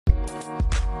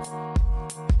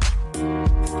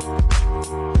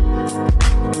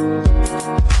What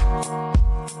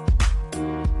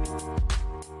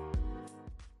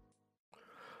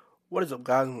is up,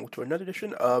 guys? And welcome to another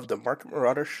edition of the Market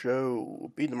Marauder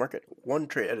Show. Beating the market one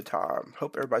trade at a time.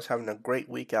 Hope everybody's having a great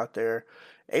week out there,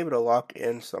 able to lock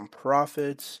in some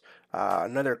profits.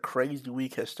 Another crazy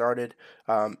week has started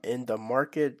in the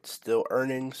market. Still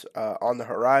earnings on the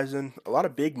horizon. A lot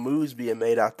of big moves being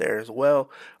made out there as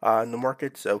well in the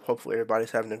market. So hopefully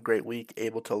everybody's having a great week,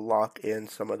 able to lock in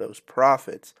some of those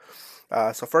profits.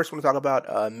 So first, I want to talk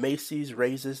about Macy's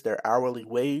raises their hourly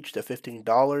wage to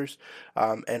 $15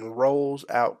 and rolls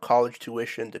out college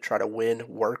tuition to try to win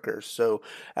workers. So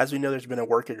as we know, there's been a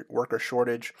worker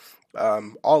shortage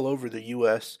all over the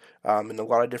U.S. In a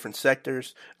lot of different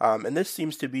sectors, and this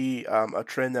seems to be a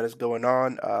trend that is going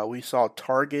on. We saw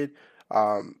Target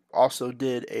also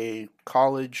did a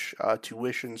college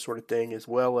tuition sort of thing, as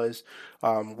well as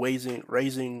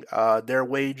raising their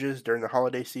wages during the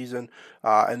holiday season.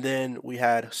 And then we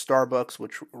had Starbucks,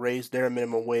 which raised their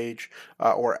minimum wage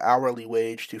or hourly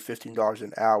wage to $15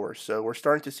 an hour. So we're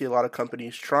starting to see a lot of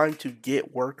companies trying to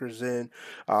get workers in,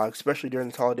 especially during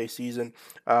the holiday season,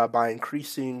 by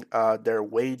increasing their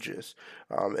wages.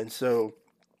 And so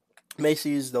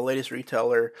Macy's, the latest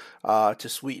retailer to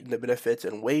sweeten the benefits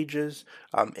and wages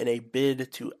in a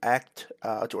bid to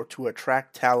to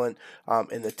attract talent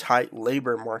in the tight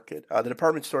labor market. The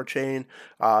department store chain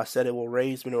said it will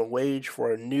raise minimum wage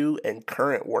for new and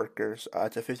current workers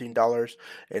to $15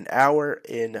 an hour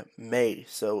in May.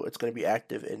 So it's going to be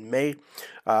active in May.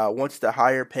 Once the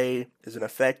higher pay is in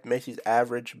effect, Macy's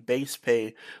average base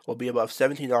pay will be above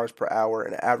 $17 per hour,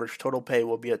 and average total pay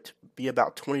will be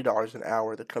about $20 an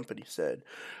hour, the company said.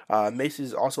 Macy's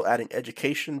is also adding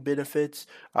education benefits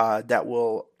that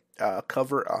will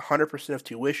cover 100% of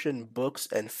tuition, books,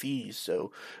 and fees.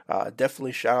 So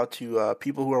definitely shout out to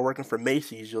people who are working for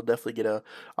Macy's. You'll definitely get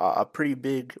a pretty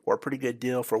big or pretty good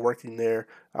deal for working there.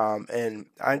 And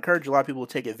I encourage a lot of people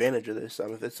to take advantage of this.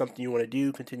 If it's something you want to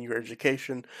do, continue your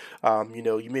education.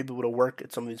 You may be able to work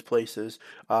at some of these places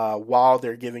while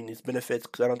they're giving these benefits,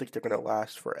 because I don't think they're going to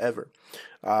last forever.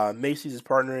 Macy's is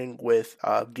partnering with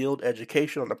Guild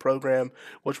Education on the program,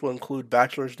 which will include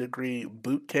bachelor's degree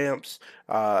boot camps,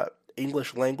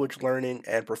 English language learning,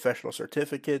 and professional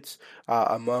certificates,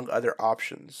 among other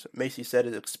options. Macy's said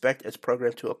it expects its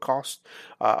program to cost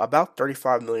about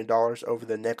 $35 million over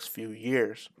the next few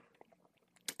years.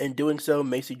 In doing so,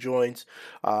 Macy joins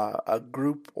a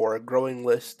group or a growing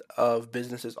list of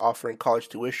businesses offering college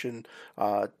tuition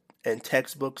and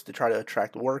textbooks to try to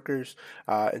attract workers.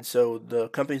 And so the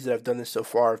companies that have done this so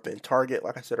far have been Target,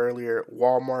 like I said earlier,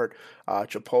 Walmart,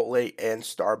 Chipotle, and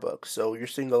Starbucks. So you're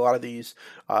seeing a lot of these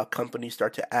companies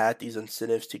start to add these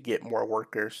incentives to get more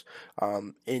workers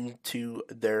into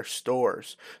their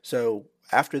stores. So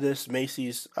after this,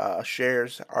 Macy's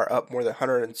shares are up more than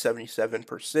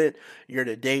 177% year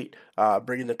to date,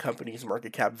 bringing the company's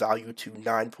market cap value to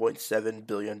 $9.7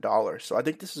 billion. So I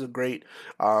think this is a great,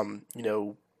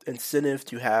 incentive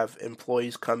to have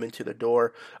employees come into the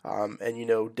door, and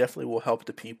definitely will help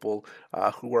the people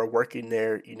who are working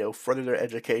there, further their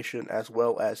education, as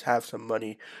well as have some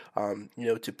money,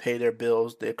 to pay their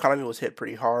bills. The economy was hit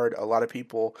pretty hard. A lot of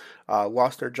people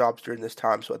lost their jobs during this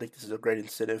time, so I think this is a great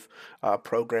incentive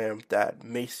program that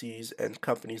Macy's and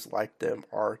companies like them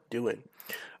are doing.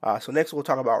 So next we'll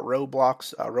talk about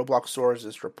Roblox. Roblox soars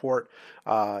this report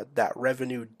that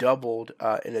revenue doubled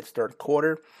in its third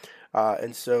quarter.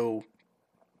 And so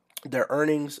their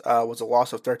earnings was a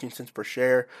loss of 13 cents per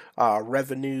share.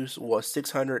 Revenues was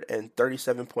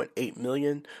 637.8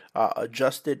 million,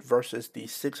 adjusted versus the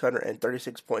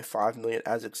 636.5 million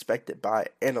as expected by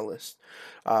analysts.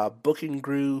 Bookings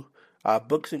grew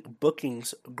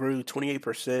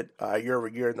 28% year over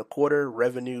year in the quarter.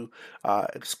 Revenue,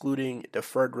 excluding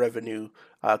deferred revenue,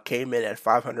 came in at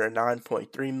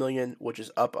 509.3 million, which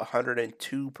is up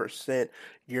 102%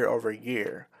 year over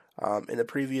year. In the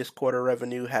previous quarter,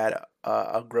 revenue had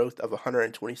a growth of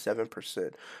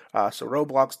 127%. So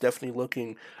Roblox definitely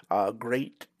looking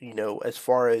great, as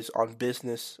far as on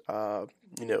business,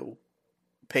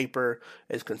 paper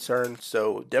is concerned.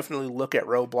 So definitely look at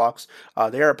Roblox.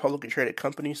 They are a publicly traded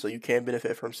company, so you can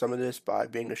benefit from some of this by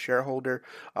being a shareholder.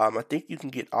 I think you can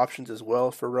get options as well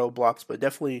for Roblox, but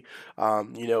definitely,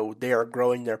 they are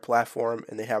growing their platform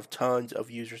and they have tons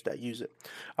of users that use it.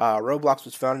 Roblox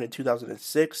was founded in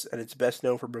 2006, and it's best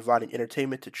known for providing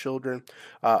entertainment to children.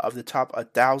 Of the top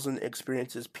 1,000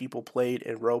 experiences people played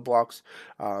in Roblox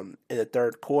in the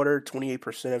third quarter,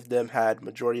 28% of them had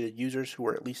majority of the users who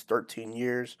were at least 13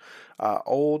 years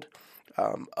old,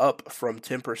 up from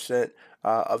 10%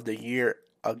 of the year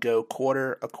ago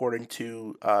quarter, according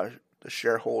to the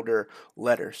shareholder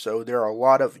letter. So there are a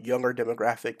lot of younger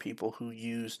demographic people who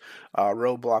use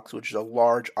Roblox, which is a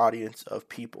large audience of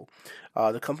people.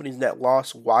 The company's net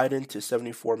loss widened to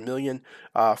 74 million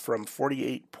from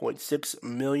 48.6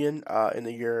 million in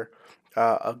the year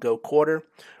ago quarter.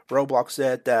 Roblox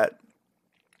said that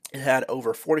it had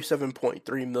over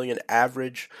 47.3 million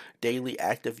average daily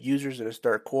active users in its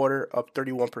third quarter, up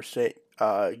 31%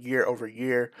 year over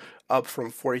year, up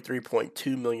from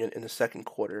 43.2 million in the second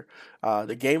quarter.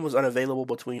 The game was unavailable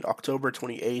between October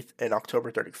 28th and October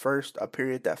 31st, a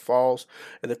period that falls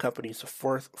in the company's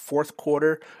fourth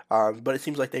quarter. But it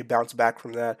seems like they bounced back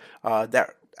from that.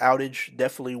 That outage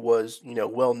definitely was,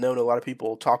 well known. A lot of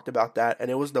people talked about that, and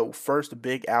it was the first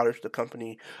big outage the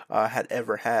company had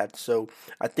ever had. So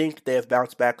I think they have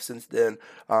bounced back since then.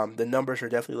 The numbers are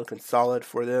definitely looking solid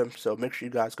for them. So make sure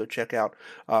you guys go check out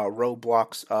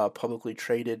Roblox, publicly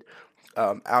traded,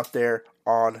 out there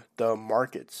on the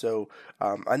market. So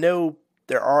I know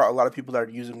there are a lot of people that are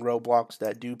using Roblox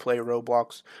that do play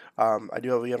Roblox. I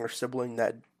do have a younger sibling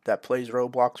that plays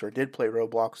Roblox or did play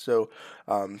Roblox. So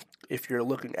if you're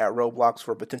looking at Roblox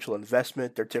for potential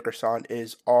investment, their ticker sign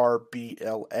is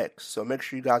RBLX. So make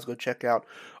sure you guys go check out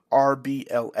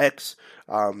RBLX.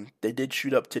 They did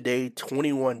shoot up today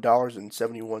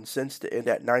 $21.71 to end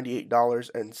at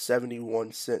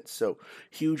 $98.71. So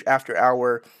huge after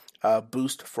hour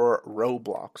boost for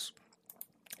Roblox.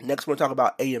 Next, we're going to talk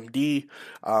about AMD.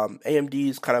 AMD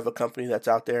is kind of a company that's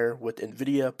out there with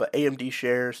NVIDIA, but AMD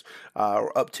shares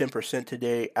are up 10%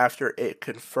 today after it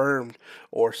confirmed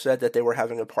or said that they were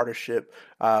having a partnership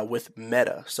with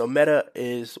Meta. So Meta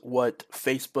is what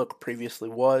Facebook previously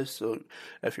was. So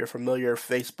if you're familiar,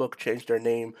 Facebook changed their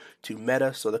name to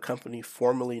Meta, so the company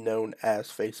formerly known as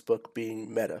Facebook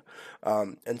being Meta.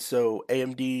 And so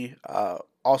AMD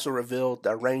also revealed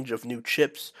a range of new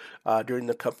chips during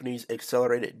the company's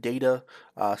Accelerated Data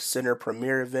Center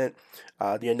premiere event.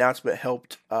 The announcement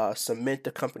helped cement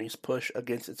the company's push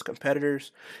against its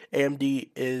competitors. AMD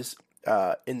is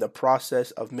in the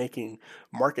process of making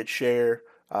market share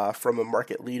from a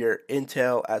market leader,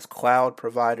 Intel, as cloud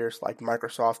providers like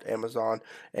Microsoft, Amazon,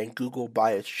 and Google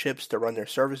buy its chips to run their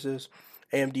services.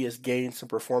 AMD has gained some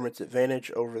performance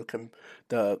advantage over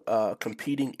the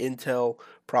competing Intel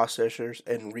processors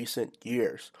in recent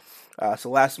years.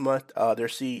 So last month, their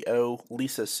CEO,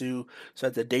 Lisa Su,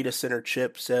 said the data center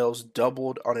chip sales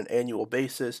doubled on an annual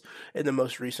basis in the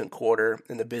most recent quarter,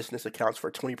 and the business accounts for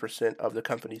 20% of the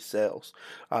company's sales.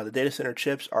 The data center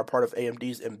chips are part of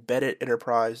AMD's embedded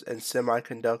enterprise and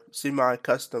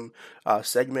semi-custom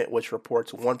segment, which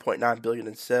reports $1.9 billion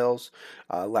in sales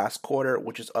last quarter,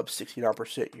 which is up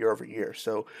 69% year over year.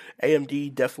 So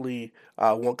AMD definitely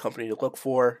one company to look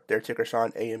for. Their ticker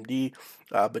sign AMD,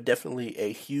 but definitely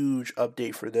a huge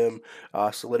update for them,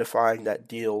 solidifying that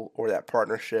deal or that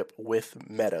partnership with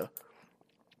Meta.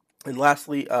 And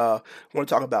lastly, I want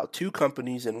to talk about two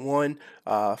companies in one,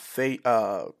 Pepsi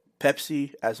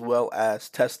as well as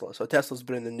Tesla. So Tesla's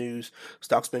been in the news.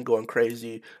 Stock's been going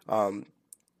crazy.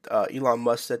 Elon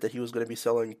Musk said that he was going to be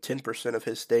selling 10% of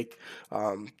his stake,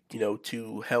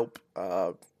 to help,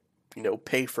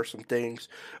 pay for some things.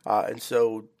 And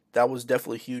so that was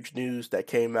definitely huge news that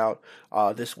came out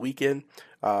this weekend.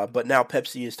 But now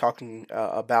Pepsi is talking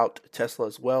about Tesla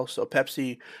as well. So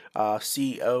Pepsi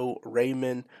CEO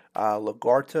Raymond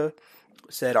Lagarta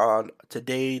said on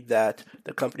today that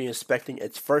the company is expecting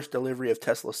its first delivery of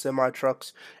Tesla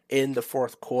semi-trucks in the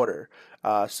fourth quarter.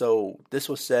 So this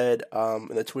was said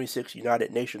in the 26th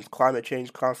United Nations Climate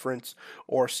Change Conference,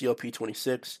 or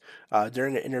COP26.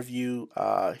 During an interview,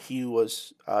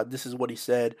 this is what he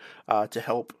said to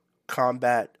help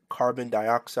combat carbon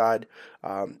dioxide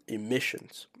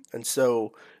emissions. And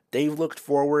so they've looked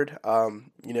forward.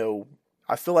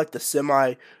 I feel like the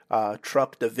semi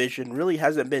truck division really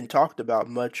hasn't been talked about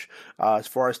much as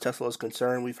far as Tesla is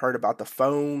concerned. We've heard about the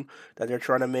phone that they're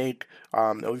trying to make,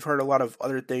 and we've heard a lot of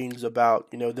other things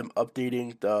about them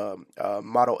updating the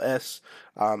Model S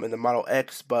and the Model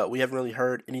X, but we haven't really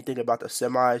heard anything about the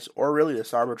semis or really the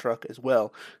Cybertruck as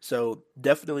well. So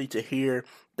definitely to hear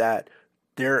that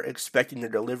they're expecting the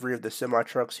delivery of the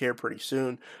semi-trucks here pretty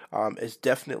soon is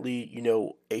definitely,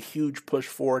 a huge push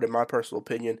forward in my personal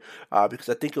opinion, because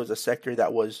I think it was a sector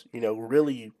that was,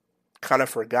 really kind of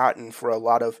forgotten for a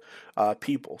lot of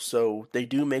people. So they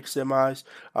do make semis.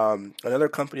 Another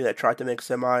company that tried to make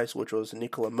semis, which was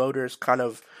Nikola Motors, kind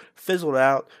of fizzled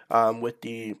out with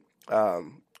the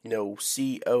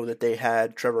CEO that they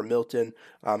had, Trevor Milton,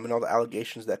 and all the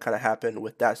allegations that kind of happened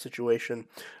with that situation.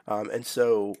 And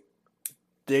so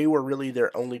they were really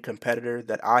their only competitor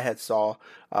that I had saw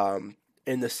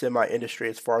in the semi industry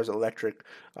as far as electric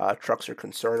trucks are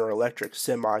concerned, or electric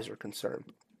semis are concerned.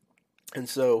 And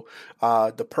so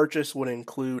the purchase would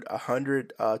include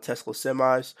 100 Tesla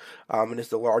semis, and is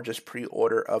the largest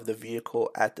pre-order of the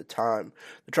vehicle at the time.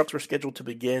 The trucks were scheduled to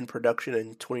begin production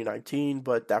in 2019,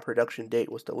 but that production date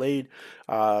was delayed.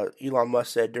 Elon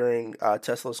Musk said during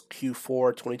Tesla's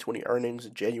Q4 2020 earnings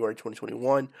in January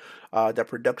 2021 that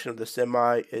production of the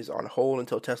semi is on hold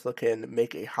until Tesla can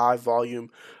make a high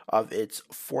volume of its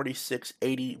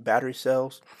 4680 battery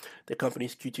cells. The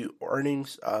company's Q2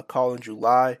 earnings call in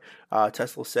July,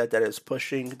 Tesla said that it's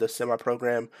pushing the semi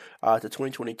program to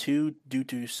 2022 due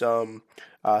to some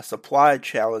supply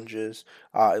challenges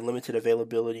and limited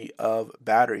availability of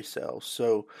battery cells.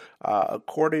 So,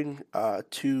 according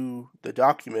to the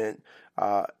document,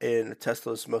 in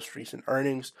Tesla's most recent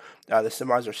earnings, the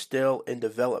semis are still in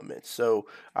development. So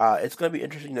it's going to be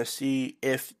interesting to see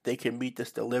if they can meet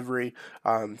this delivery.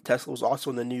 Tesla was also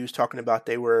in the news talking about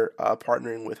they were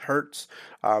partnering with Hertz,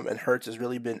 and Hertz has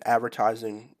really been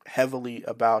advertising heavily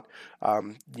about,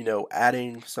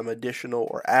 adding some additional,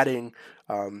 or adding,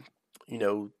 you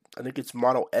know, I think it's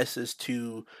Model S's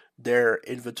to their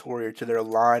inventory, or to their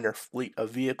line or fleet of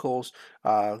vehicles,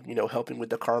 helping with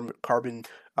the carbon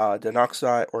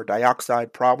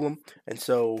dioxide problem. And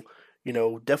so,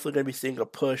 definitely going to be seeing a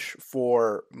push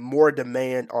for more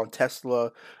demand on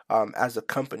Tesla as a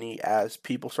company, as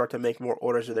people start to make more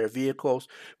orders of their vehicles,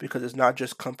 because it's not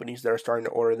just companies that are starting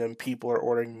to order them, people are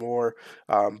ordering more.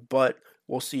 But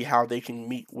we'll see how they can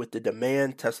meet with the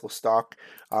demand. Tesla stock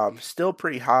still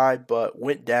pretty high, but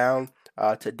went down.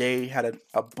 Today had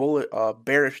a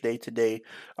bearish day today,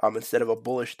 instead of a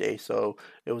bullish day, so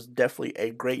it was definitely a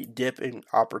great dip in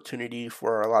opportunity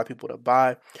for a lot of people to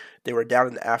buy. They were down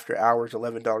in the after hours,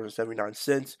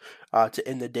 $11.79, to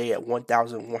end the day at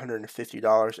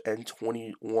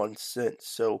 $1,150.21.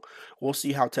 So we'll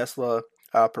see how Tesla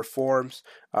performs.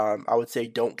 I would say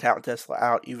don't count Tesla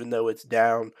out, even though it's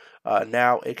down.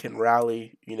 Now it can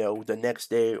rally, the next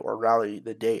day, or rally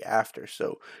the day after.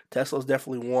 So Tesla is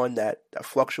definitely one that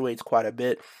fluctuates quite a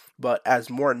bit. But as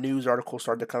more news articles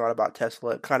start to come out about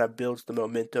Tesla, it kind of builds the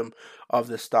momentum of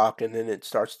the stock, and then it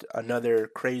starts another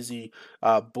crazy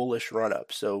bullish run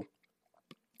up. So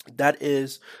that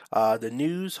is the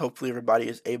news. Hopefully, everybody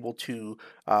is able to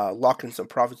lock in some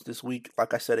profits this week.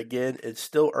 Like I said again, it's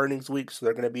still earnings week, so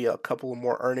there are going to be a couple of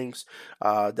more earnings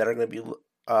that are going to be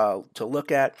to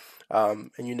look at. And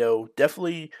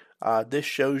definitely, this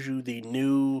shows you the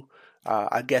new,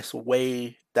 I guess,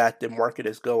 way that the market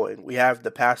is going. We have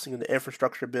the passing of the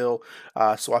infrastructure bill,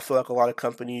 so I feel like a lot of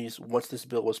companies, once this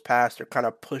bill was passed, are kind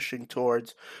of pushing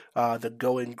towards the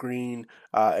Going Green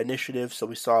initiative. So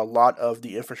we saw a lot of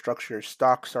the infrastructure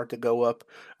stocks start to go up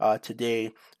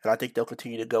today, and I think they'll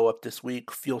continue to go up this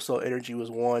week. Fuel Cell Energy was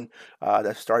one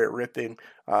that started ripping.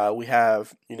 We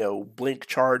have, Blink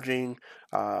Charging.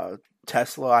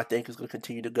 Tesla, I think, is going to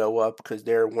continue to go up because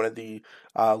they're one of the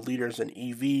leaders in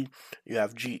EV. You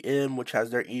have GM, which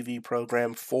has their EV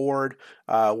program. Ford,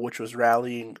 which was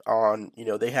rallying on,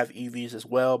 they have EVs as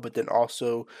well, but then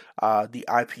also the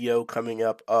IPO coming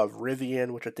up of Rivian,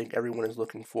 which I think everyone is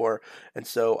looking for. And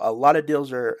so a lot of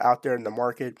deals are out there in the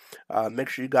market. Make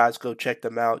sure you guys go check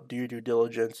them out, do your due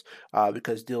diligence,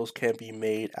 because deals can be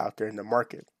made out there in the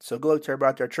market. So good luck to everybody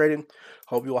out there trading.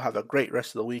 Hope you all have a great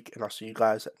rest of the week, and I'll see you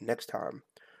guys next time.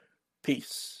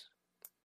 Peace.